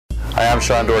Hi, I'm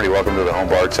Sean Doherty. Welcome to the Home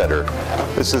Bartender.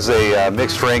 This is a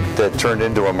mixed drink that turned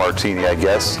into a martini, I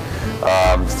guess.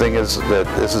 The thing is that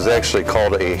this is actually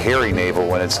called a hairy navel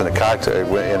when it's in a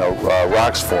cocktail, in a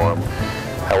rocks form.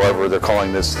 However, they're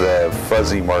calling this the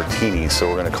Fuzzy Martini, so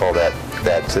we're going to call that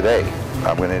today.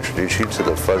 I'm going to introduce you to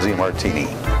the Fuzzy Martini.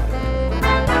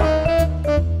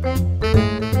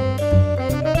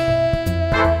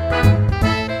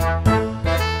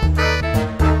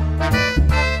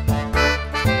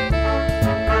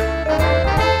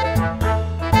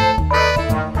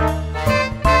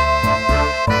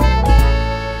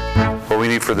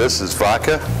 For this is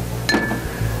vodka,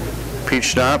 peach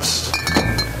schnapps,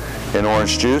 and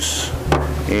orange juice,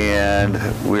 and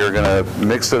we are going to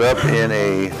mix it up in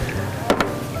a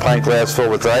pint glass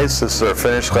filled with ice. This is our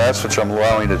finished glass, which I'm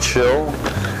allowing to chill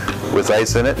with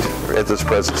ice in it. At this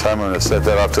present time, I'm going to set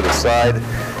that off to the side,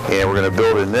 and we're going to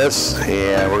build in this,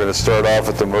 and we're going to start off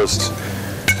with the most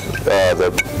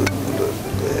the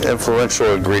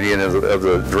influential ingredient of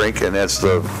the drink, and that's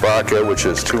the vodka, which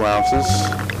is 2 ounces.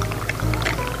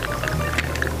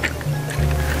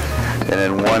 And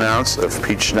then 1 ounce of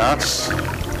peach schnapps,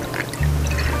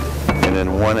 and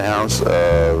then 1 ounce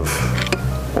of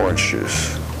orange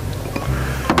juice.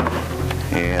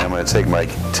 And I'm going to take my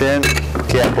tin,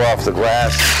 cap off the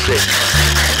glass, shake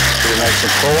it nice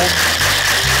and cold.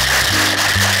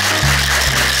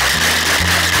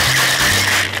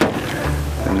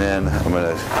 And then I'm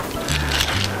going to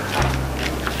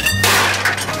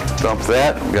dump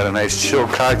that. We've got a nice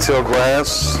chilled cocktail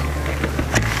glass.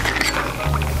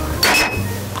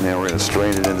 Now we're going to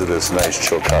strain it into this nice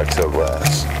chilled cocktail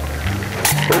glass.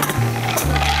 Ooh.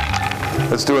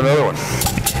 Let's do another one.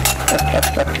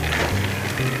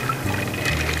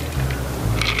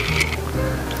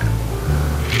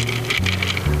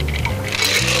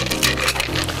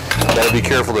 Gotta be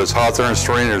careful. Those Hawthorne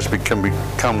strainers can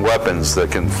become weapons that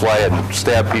can fly and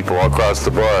stab people across the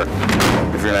bar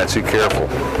if you're not too careful.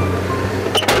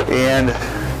 And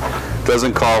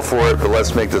doesn't call for it, but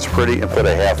let's make this pretty and put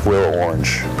a half wheel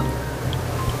orange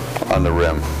on the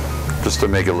rim just to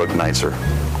make it look nicer.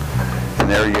 And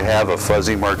there you have a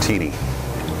Fuzzy Martini.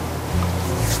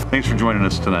 Thanks for joining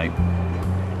us tonight.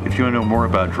 If you want to know more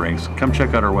about drinks, come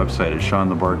check out our website at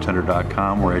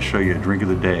SeanTheBartender.com, where I show you a drink of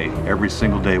the day every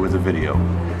single day with a video.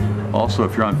 Also,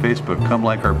 if you're on Facebook, come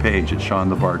like our page at Sean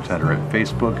the Bartender at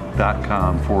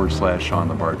facebook.com/Sean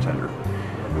the Bartender.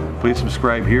 Please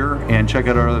subscribe here and check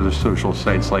out our other social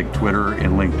sites like Twitter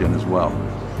and LinkedIn as well.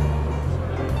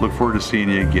 Look forward to seeing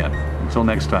you again. Until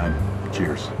next time,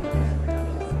 cheers.